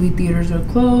movie theaters are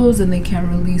closed and they can't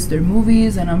release their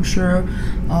movies, and I'm sure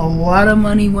a lot of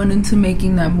money went into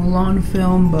making that Mulan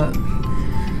film. But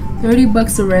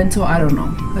 $30 a rental, I don't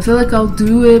know. I feel like I'll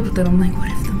do it, but then I'm like,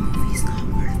 what if the movie's not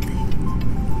worth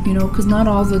it? You know, because not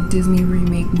all the Disney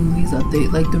remake movies that they,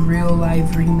 like the real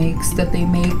live remakes that they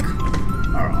make,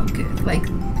 are all good. Like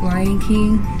Lion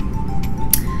King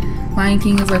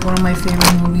is like one of my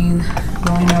favorite movies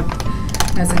growing up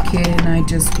as a kid, and I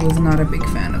just was not a big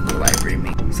fan of the live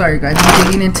remake. Sorry guys, I'm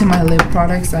digging into my lip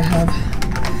products. I have a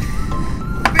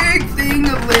big thing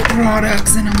of lip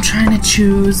products and I'm trying to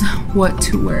choose what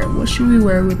to wear. What should we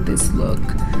wear with this look?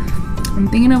 I'm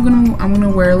thinking I'm gonna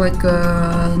wear like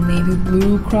a navy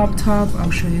blue crop top.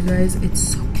 I'll show you guys. It's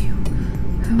so cute.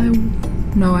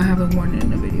 No, I haven't worn it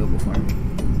in a video before.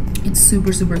 It's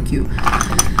super cute.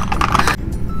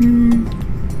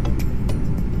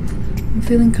 I'm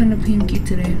feeling kind of pinky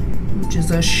today, which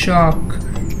is a shock.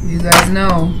 You guys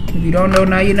know. If you don't know,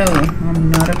 now you know.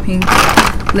 I'm not a pink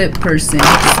lip person, so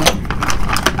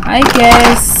I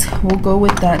guess we'll go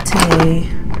with that today.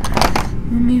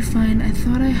 Let me find, I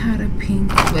thought I had a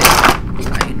pink lip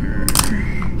liner.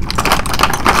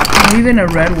 Even a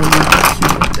red one would be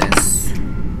cute with this.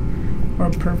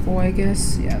 Or purple, I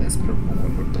guess. Yeah, this purple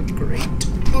one would look great.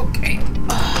 Okay.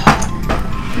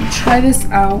 I'll try this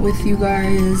out with you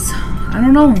guys. I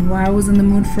don't know why I was in the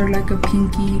mood for like a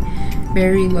pinky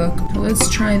berry look. So let's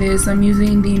try this. I'm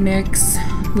using the NYX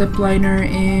lip liner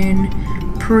in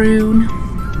Prune.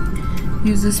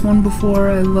 Used this one before.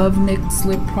 I love NYX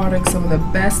lip products. Some of the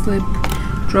best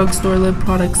drugstore lip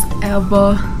products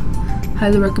ever.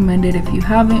 Highly recommend it if you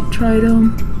haven't tried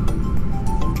them.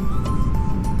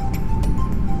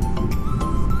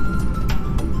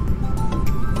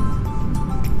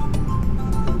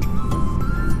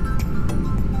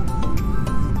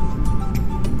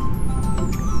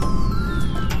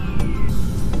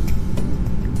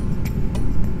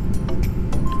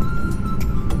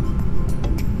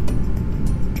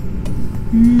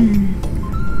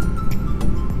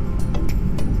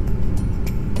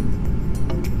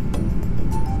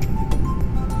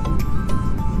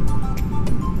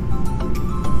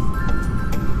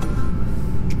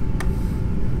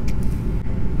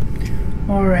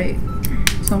 Alright,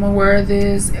 so I'm gonna wear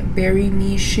this Berry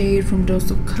Me shade from Dose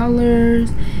of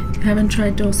Colors. If you haven't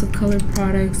tried Dose of Color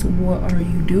products, what are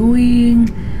you doing?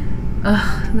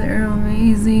 They're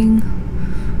amazing.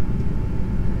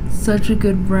 Such a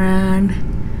good brand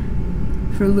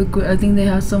for liquid. I think they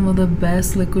have some of the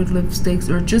best liquid lipsticks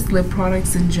or just lip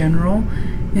products in general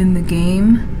in the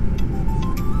game.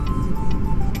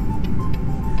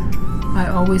 I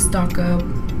always stock up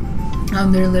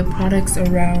on their lip products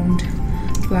around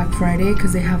Black Friday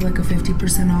because they have like a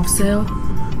 50% off sale.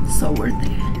 So worth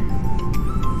it.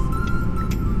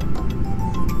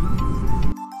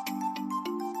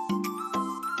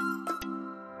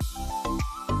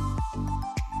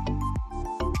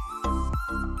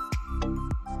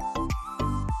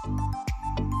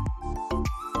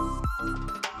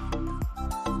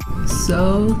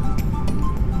 So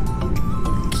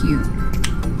cute.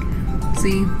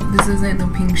 See, this isn't the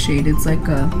pink shade, it's like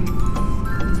a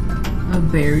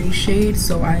berry shade,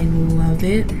 so I love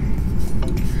it.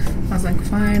 I was like,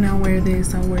 fine, I'll wear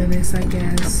this, I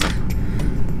guess.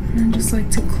 And I just like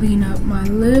to clean up my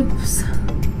lips.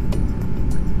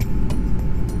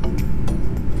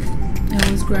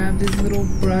 grab this little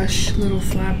brush, little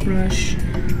flat brush,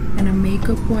 and a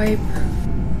makeup wipe.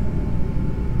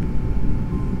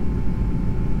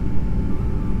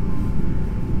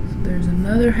 So there's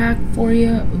another hack for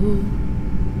you. Ooh.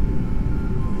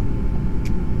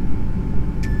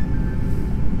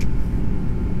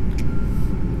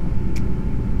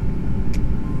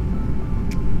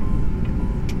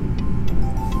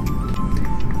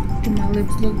 Do my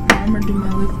lips look bomb or do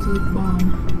my lips look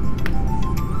bomb?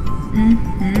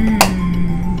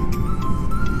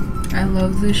 I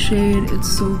love this shade.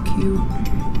 It's so cute.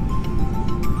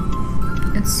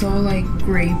 It's so like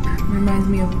grape. Reminds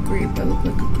me of a grape. I look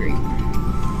like a grape.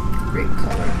 Grape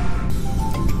color.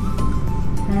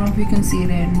 I don't know if you can see it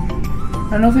in. I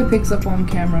don't know if it picks up on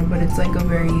camera, but it's like a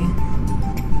very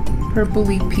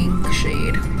purpley pink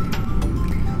shade.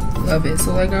 Love it.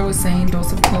 So like I was saying,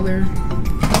 Dose of Color.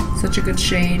 Such a good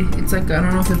shade. It's like, I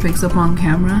don't know if it picks up on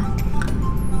camera,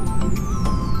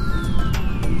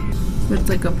 but it's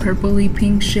like a purpley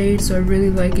pink shade, so I really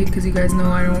like it because you guys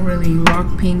know I don't really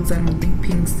rock pinks. I don't think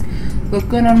pinks look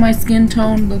good on my skin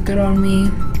tone, look good on me.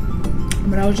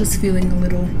 But I was just feeling a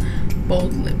little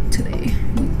bold lip today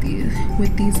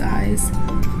with these eyes.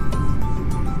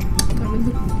 Thought it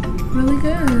looked really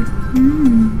good.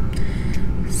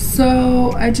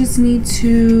 So I just need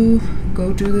to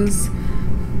go do this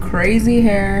crazy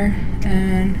hair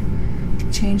and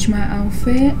change my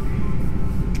outfit.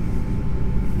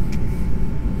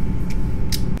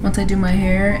 Once I do my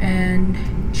hair and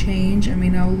change, I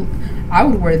mean, I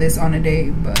would wear this on a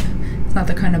date, but it's not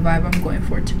the kind of vibe I'm going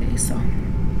for today, so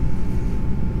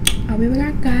I'll be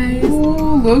back, guys.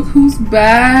 Oh, look who's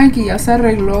back. Ya se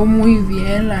arregló muy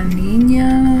bien la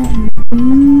niña.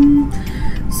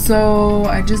 So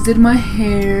I just did my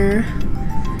hair,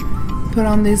 put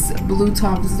on this blue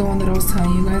top. This is the one that I was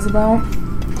telling you guys about.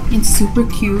 It's super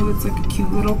cute. It's like a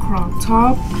cute little crop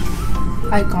top.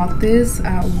 I got this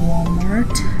at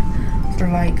Walmart for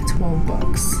like 12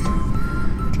 bucks.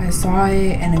 I saw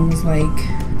it and it was like,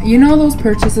 you know those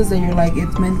purchases that you're like,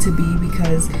 it's meant to be,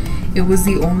 because it was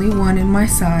the only one in my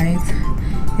size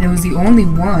and it was the only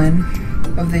one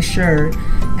of this shirt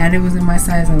and it was in my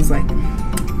size. I was like,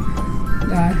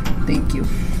 God, thank you.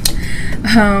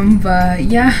 But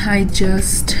yeah, I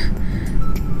just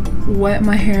wet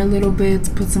my hair a little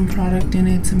bit, put some product in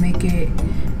it to make it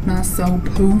not so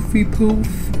poofy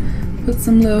poof. Put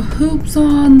some little hoops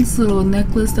on, this little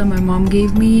necklace that my mom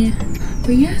gave me.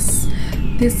 But yes,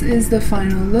 this is the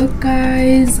final look,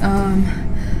 guys.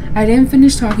 I didn't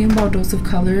finish talking about Dose of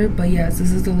Color, but yes,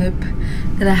 this is the lip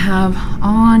that I have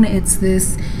on. It's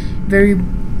this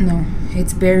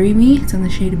it's Bury Me. It's in the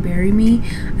shade Bury Me.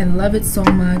 I love it so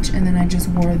much. And then I just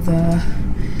wore the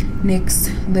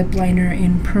NYX lip liner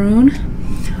in Prune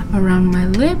around my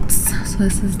lips. So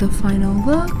this is the final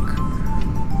look.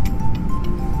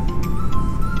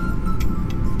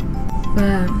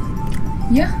 But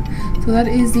yeah, so that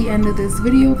is the end of this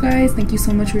video, guys. Thank you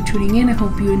so much for tuning in. I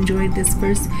hope you enjoyed this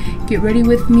first get ready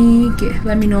with me.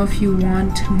 Let me know if you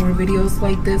want more videos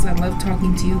like this. I love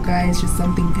talking to you guys, just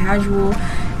something casual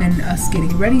and us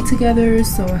getting ready together.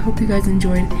 So I hope you guys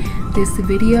enjoyed this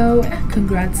video.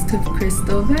 Congrats to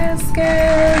Crystal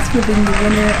Vasquez for being the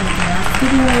winner of the last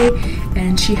giveaway,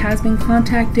 and she has been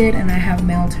contacted and I have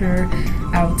mailed her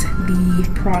out the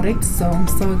product, so I'm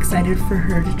so excited for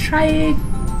her to try it.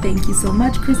 Thank you so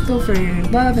much, Crystal, for your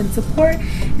love and support,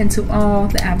 and to all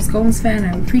the Abs Gomes fan,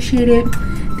 I appreciate it.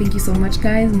 Thank you so much,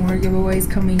 guys. More giveaways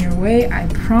coming your way, I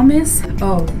promise.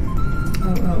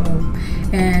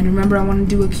 And remember, I want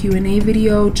to do a Q&A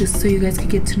video just so you guys can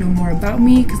get to know more about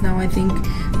me, because now I think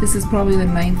this is probably the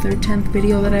 9th or 10th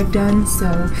video that I've done. So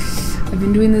I've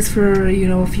been doing this for, you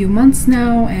know, a few months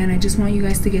now, and I just want you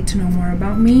guys to get to know more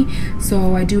about me.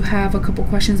 So I do have a couple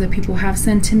questions that people have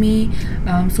sent to me,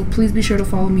 so please be sure to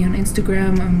follow me on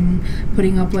Instagram. I'm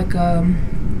putting up like a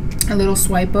little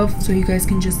swipe up so you guys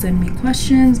can just send me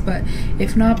questions, but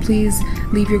if not, please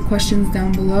leave your questions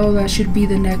down below. That should be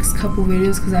the next couple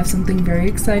videos, because I have something very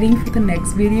exciting for the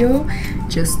next video.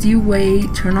 Just you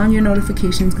wait, turn on your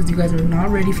notifications, because you guys are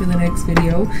not ready for the next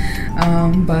video,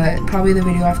 but probably the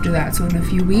video after that. So in a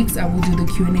few weeks I will do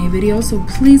the Q&A video, so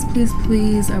please, please,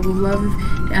 please, I would love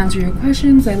to answer your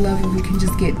questions. I love if we can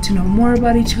just get to know more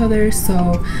about each other.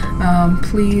 So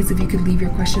please, if you could leave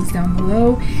your questions down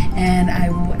below and I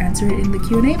will answer it in the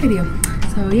Q&A video.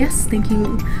 So yes, thank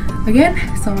you again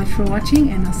so much for watching,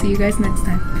 and I'll see you guys next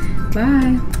time.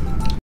 Bye.